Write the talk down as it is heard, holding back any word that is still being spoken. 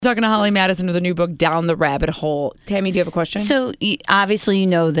Talking to Holly Madison with a new book, Down the Rabbit Hole. Tammy, do you have a question? So obviously you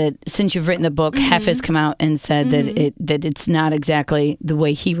know that since you've written the book, Hef has come out and said that it's not exactly the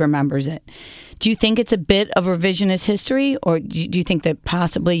way he remembers it. Do you think it's a bit of revisionist history, or do you think that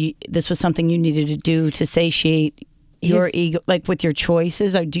possibly this was something you needed to do to satiate your ego, like with your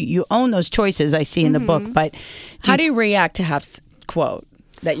choices? Or do you own those choices I see in the book? But how do you react to Hef's quote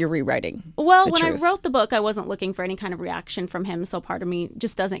that you're rewriting? Well, when I wrote the book, I wasn't looking for any kind of reaction from him, so part of me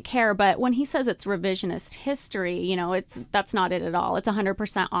just doesn't care. But when he says it's revisionist history, you know, that's not it at all. It's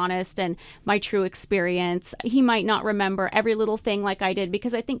 100% honest and my true experience. He might not remember every little thing like I did,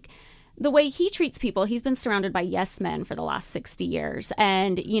 because I think the way he treats people, he's been surrounded by yes men for the last 60 years.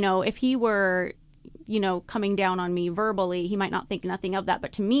 And, you know, if he were, you know, coming down on me verbally, he might not think nothing of that.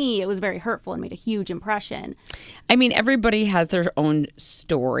 But to me, it was very hurtful and made a huge impression. I mean, everybody has their own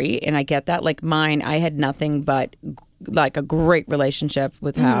story, and I get that. Like mine, I had nothing but like a great relationship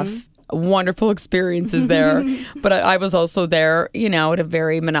with Hef. Wonderful experiences there. But I was also there, you know, at a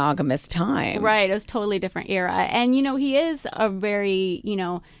very monogamous time. Right. It was a totally different era. And, you know, he is a very, you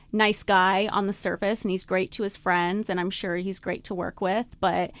know, nice guy on the surface, and he's great to his friends, and I'm sure he's great to work with.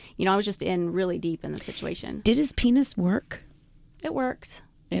 But, you know, I was just in really deep in the situation. Did his penis work? It worked.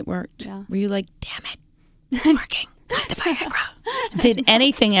 It worked. Yeah. Were you like, damn it, it's working? Got the Viagra. did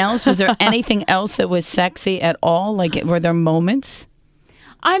anything else? Was there anything else that was sexy at all? Like, were there moments?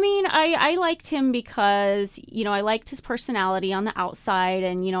 I mean, I liked him because, you know, I liked his personality on the outside,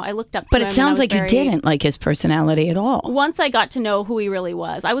 and, you know, I looked up to him. But it sounds like you didn't like his personality at all. Once I got to know who he really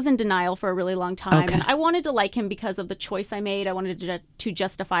was, I was in denial for a really long time. Okay. And I wanted to like him because of the choice I made. I wanted to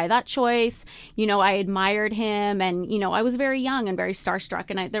justify that choice. You know, I admired him, and, you know, I was very young and very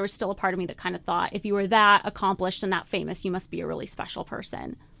starstruck. And there was still a part of me that kind of thought, if you were that accomplished and that famous, you must be a really special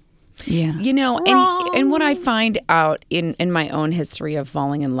person. Yeah. You know, and what I find out in my own history of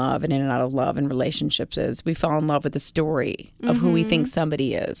falling in love and in and out of love and relationships is we fall in love with the story of who we think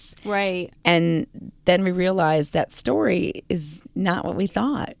somebody is. Right. And then we realize that story is not what we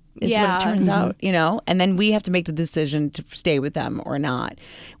thought. Is what it turns out, you know? And then we have to make the decision to stay with them or not.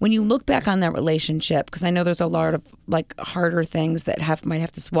 When you look back on that relationship, because I know there's a lot of like harder things that might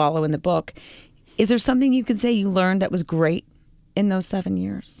have to swallow in the book, is there something you can say you learned that was great in those 7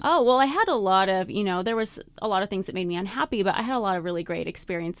 years? Oh, well, I had a lot of, you know, there was a lot of things that made me unhappy, but I had a lot of really great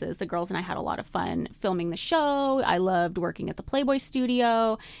experiences. The girls and I had a lot of fun filming the show. I loved working at the Playboy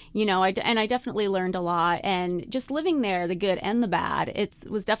studio, you know, and I definitely learned a lot. And just living there, the good and the bad, it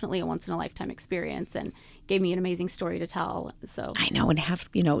was definitely a once-in-a-lifetime experience and gave me an amazing story to tell. So I know, and Hef's,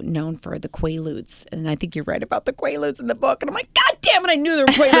 you know, known for the Quaaludes, and I think you're right about the Quaaludes in the book. And I'm like, God damn it, I knew there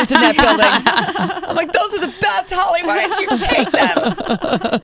were Quaaludes in that building. I'm like, those are the best, Holly. Why didn't you take them?